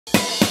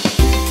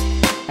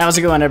How's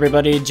it going,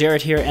 everybody?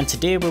 Jared here, and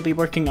today we'll be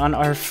working on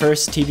our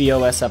first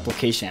tvOS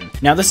application.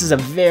 Now this is a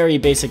very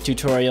basic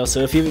tutorial,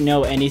 so if you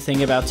know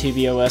anything about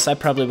tvOS, I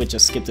probably would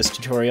just skip this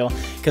tutorial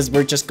because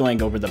we're just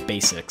going over the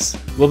basics.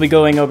 We'll be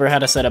going over how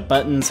to set up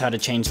buttons, how to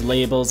change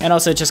labels, and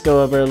also just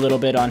go over a little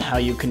bit on how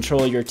you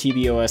control your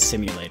tvOS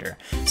simulator.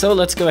 So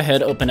let's go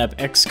ahead, open up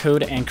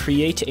Xcode, and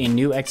create a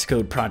new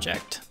Xcode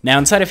project. Now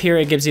inside of here,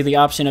 it gives you the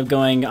option of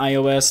going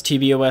iOS,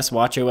 tvOS,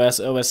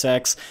 watchOS, OS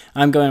X.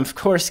 I'm going, of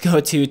course,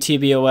 go to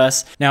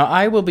tvOS. Now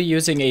I will be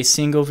using a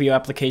single view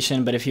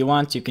application, but if you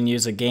want, you can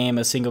use a game,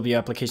 a single view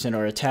application,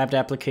 or a tabbed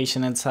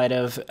application inside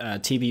of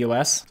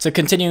tvOS. So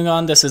continuing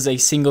on, this is a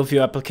single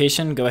view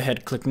application. Go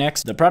ahead, click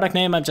next. The product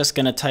name, I'm just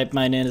gonna type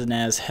mine in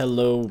as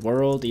Hello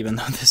World, even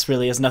though this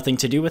really has nothing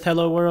to do with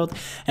Hello World.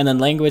 And then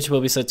language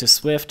will be set to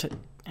Swift,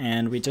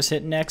 and we just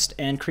hit next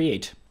and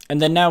create.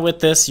 And then now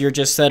with this, you're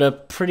just set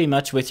up pretty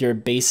much with your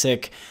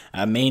basic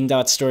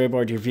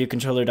main.storyboard, your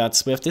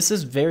viewcontroller.swift. This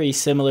is very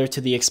similar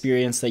to the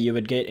experience that you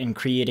would get in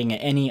creating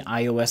any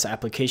iOS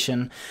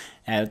application.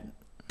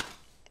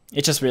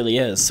 It just really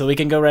is. So we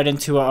can go right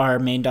into our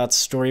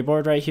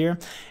main.storyboard right here,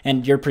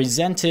 and you're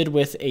presented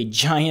with a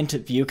giant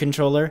view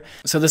controller.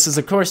 So this is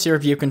of course your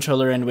view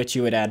controller in which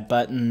you would add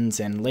buttons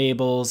and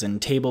labels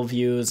and table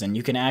views, and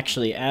you can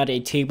actually add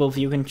a table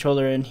view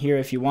controller in here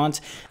if you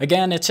want.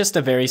 Again, it's just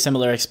a very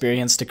similar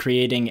experience to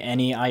creating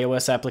any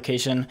iOS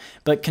application,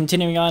 but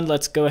continuing on,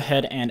 let's go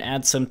ahead and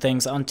add some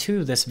things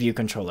onto this view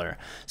controller.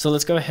 So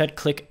let's go ahead,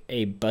 click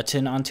a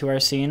button onto our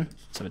scene.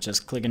 So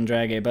just click and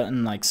drag a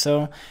button like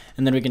so,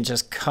 and then we can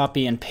just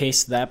copy and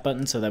paste that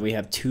button so that we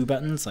have two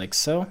buttons like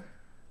so.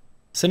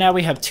 So now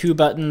we have two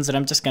buttons, and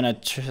I'm just gonna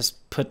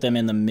just put them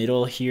in the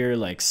middle here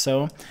like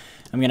so.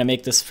 I'm gonna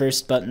make this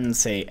first button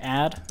say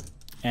add,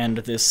 and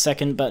this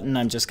second button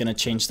I'm just gonna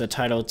change the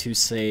title to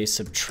say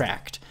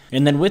subtract.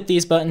 And then with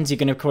these buttons, you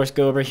can of course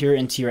go over here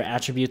into your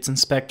attributes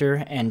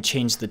inspector and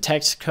change the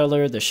text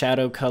color, the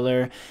shadow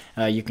color.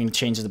 You can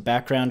change the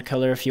background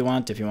color if you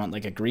want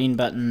like a green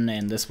button,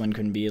 and this one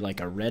can be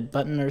like a red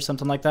button or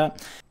something like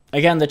that.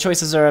 Again, the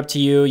choices are up to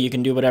you. You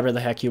can do whatever the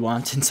heck you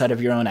want inside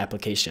of your own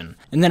application.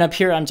 And then up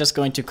here, I'm just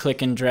going to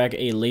click and drag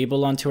a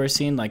label onto our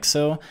scene like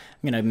so.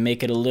 I'm gonna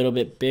make it a little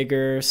bit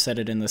bigger, set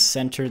it in the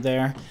center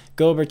there.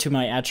 Go over to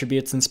my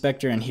attributes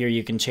inspector, and here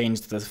you can change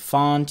the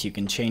font. You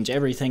can change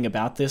everything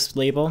about this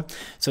label.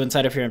 So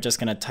inside of here, I'm just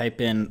gonna type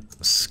in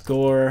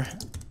score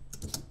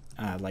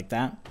like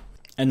that.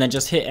 And then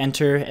just hit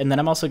enter, and then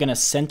I'm also gonna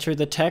center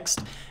the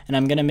text, and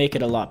I'm gonna make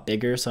it a lot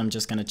bigger, so I'm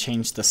just gonna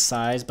change the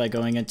size by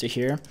going into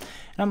here.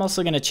 And I'm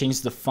also gonna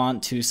change the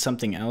font to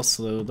something else,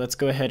 so let's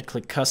go ahead,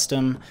 click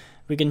custom.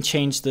 We can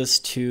change this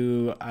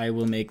to, I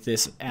will make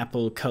this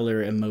apple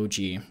color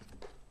emoji.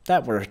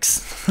 That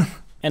works.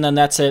 And then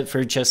that's it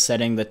for just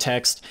setting the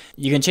text.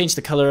 You can change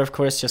the color, of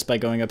course, just by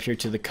going up here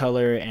to the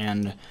color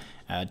and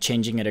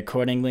changing it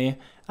accordingly.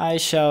 I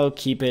shall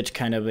keep it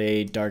kind of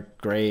a dark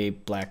gray,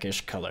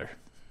 blackish color.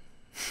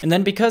 And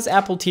then because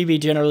Apple TV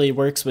generally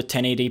works with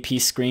 1080p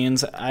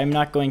screens, I'm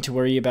not going to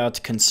worry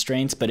about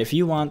constraints, but if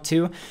you want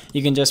to,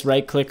 you can just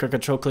right click or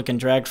control click and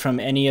drag from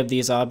any of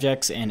these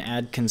objects and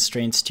add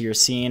constraints to your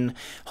scene.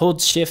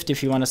 Hold shift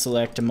if you want to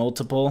select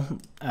multiple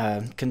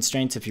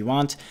constraints if you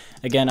want.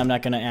 Again, I'm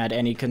not going to add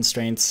any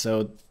constraints,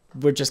 so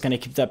we're just going to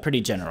keep that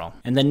pretty general.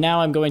 And then now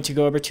I'm going to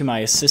go over to my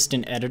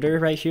assistant editor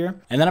right here.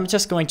 And then I'm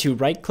just going to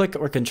right click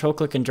or control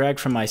click and drag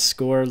from my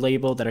score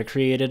label that I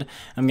created.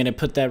 I'm going to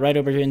put that right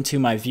over into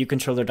my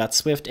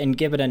viewcontroller.swift and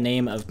give it a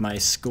name of my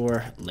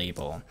score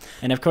label.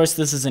 And of course,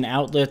 this is an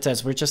outlet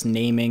as we're just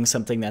naming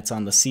something that's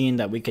on the scene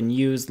that we can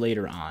use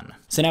later on.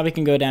 So now we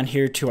can go down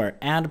here to our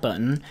add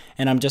button,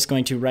 and I'm just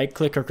going to right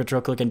click or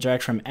control click and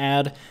drag from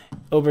add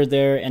over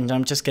there. And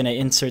I'm just going to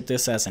insert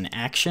this as an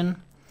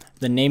action.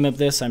 The name of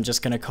this, I'm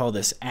just going to call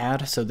this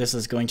add. So this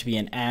is going to be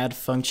an add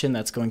function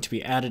that's going to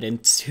be added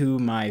into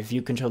my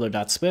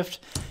viewcontroller.swift.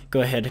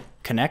 Go ahead,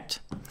 connect.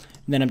 And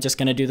then I'm just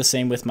going to do the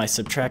same with my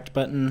subtract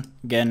button.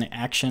 Again,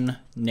 action,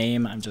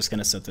 name, I'm just going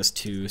to set this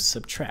to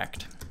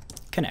subtract.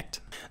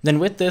 Connect. Then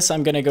with this,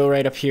 I'm going to go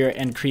right up here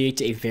and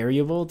create a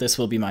variable. This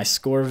will be my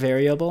score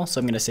variable. So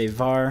I'm going to say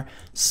var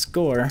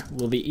score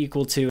will be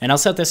equal to, and I'll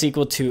set this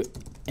equal to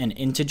an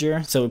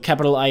integer. So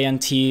capital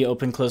INT,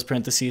 open close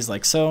parentheses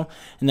like so.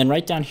 And then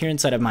right down here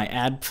inside of my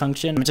add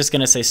function, I'm just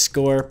going to say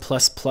score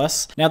plus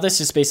plus. Now this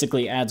just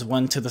basically adds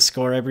 1 to the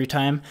score every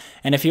time.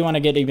 And if you want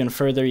to get even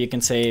further, you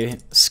can say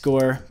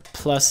score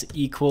plus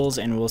equals,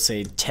 and we'll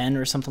say 10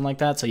 or something like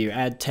that. So you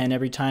add 10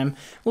 every time.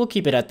 We'll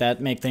keep it at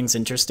that, make things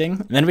interesting.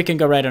 And then we can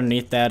go right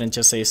underneath that and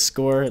just say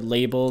score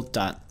label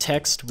dot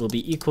text will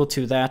be equal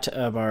to that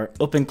of our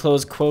open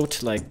close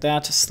quote like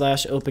that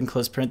slash open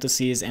close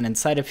parentheses. And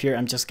inside of here,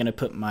 I'm just going to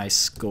put my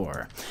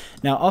score.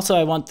 Now also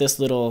I want this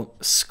little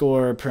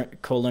score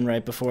colon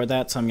right before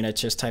that, so I'm going to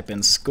just type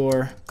in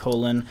score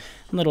colon,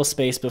 little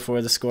space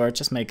before the score,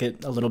 just make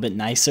it a little bit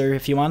nicer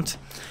if you want.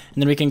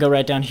 And then we can go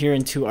right down here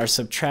into our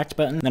subtract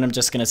button. Then I'm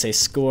just going to say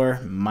score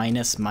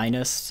minus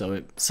minus, so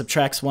it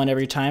subtracts 1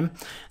 every time.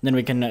 And then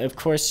we can of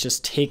course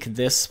just take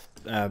this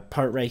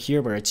part right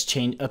here where it's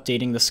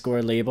updating the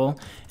score label,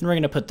 and we're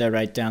going to put that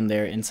right down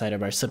there inside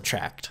of our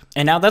subtract.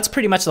 And now that's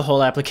pretty much the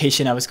whole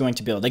application I was going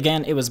to build.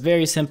 Again, it was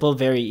very simple,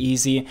 very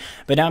easy,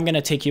 but now I'm going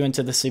to take you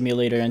into the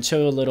simulator and show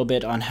you a little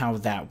bit on how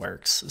that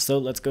works. So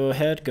let's go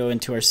ahead, go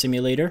into our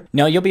simulator.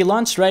 Now you'll be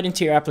launched right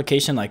into your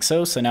application like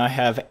so. So now I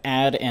have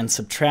add and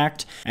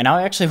subtract, and now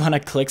I actually want to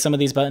click some of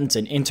these buttons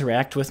and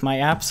interact with my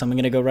app. So I'm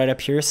going to go right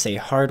up here, say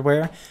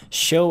hardware,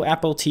 show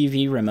Apple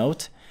TV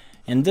remote.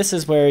 And this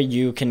is where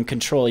you can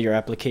control your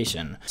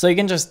application. So you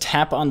can just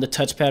tap on the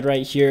touchpad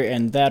right here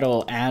and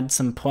that'll add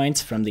some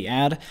points from the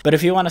ad. But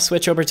if you want to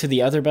switch over to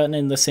the other button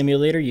in the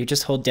simulator, you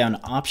just hold down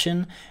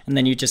Option and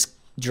then you just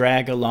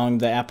drag along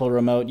the Apple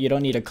remote. You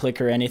don't need to click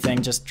or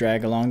anything, just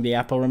drag along the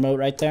Apple remote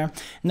right there.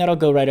 And that'll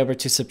go right over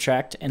to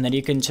subtract, and then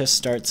you can just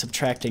start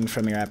subtracting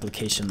from your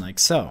application like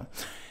so.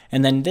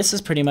 And then this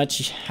is pretty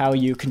much how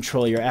you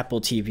control your Apple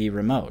TV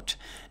remote.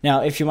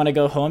 Now, if you want to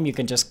go home, you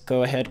can just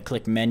go ahead,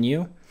 click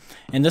Menu,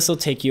 and this will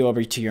take you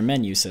over to your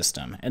menu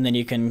system. And then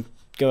you can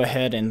go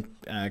ahead and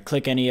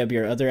click any of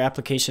your other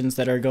applications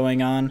that are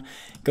going on.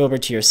 Go over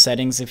to your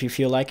settings if you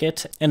feel like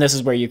it. And this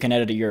is where you can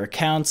edit your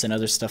accounts and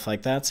other stuff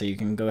like that. So you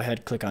can go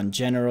ahead, click on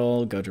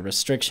General, go to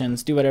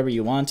Restrictions, do whatever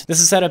you want.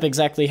 This is set up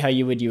exactly how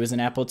you would use an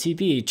Apple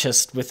TV,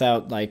 just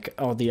without like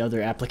all the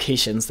other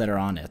applications that are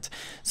on it.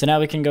 So now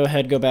we can go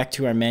ahead, go back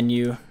to our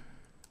menu,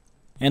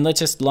 and let's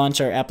just launch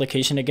our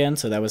application again.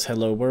 So that was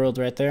Hello World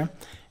right there.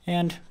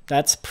 And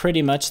that's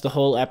pretty much the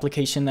whole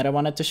application that I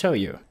wanted to show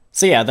you.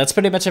 So yeah, that's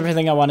pretty much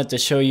everything I wanted to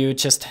show you,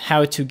 just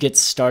how to get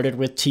started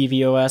with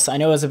tvOS. I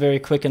know it was a very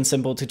quick and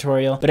simple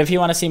tutorial, but if you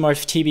want to see more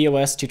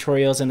tvOS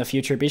tutorials in the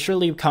future, be sure to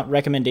leave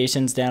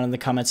recommendations down in the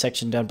comment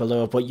section down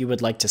below of what you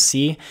would like to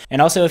see.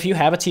 And also, if you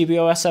have a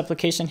tvOS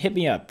application, hit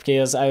me up,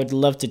 because I would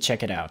love to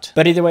check it out.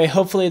 But either way,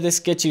 hopefully this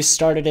gets you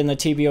started in the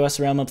tvOS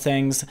realm of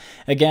things.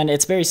 Again,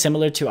 it's very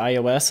similar to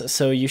iOS,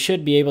 so you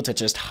should be able to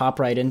just hop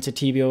right into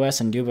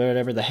tvOS and do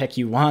whatever the heck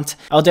you want.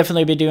 I'll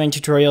definitely be doing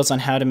tutorials on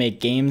how to make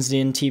games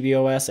in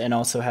tvOS, and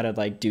also how to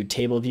like do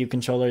table view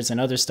controllers and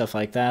other stuff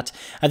like that.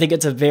 I think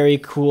it's a very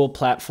cool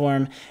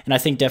platform, and I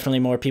think definitely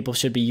more people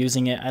should be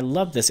using it. I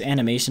love this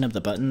animation of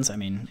the buttons. I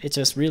mean, it's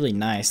just really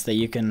nice that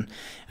you can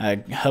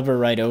hover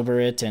right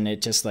over it, and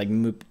it just like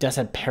does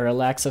that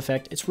parallax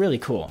effect. It's really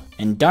cool.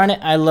 And darn it,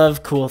 I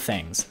love cool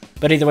things.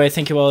 But either way,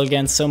 thank you all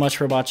again so much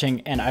for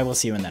watching, and I will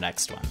see you in the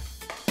next one.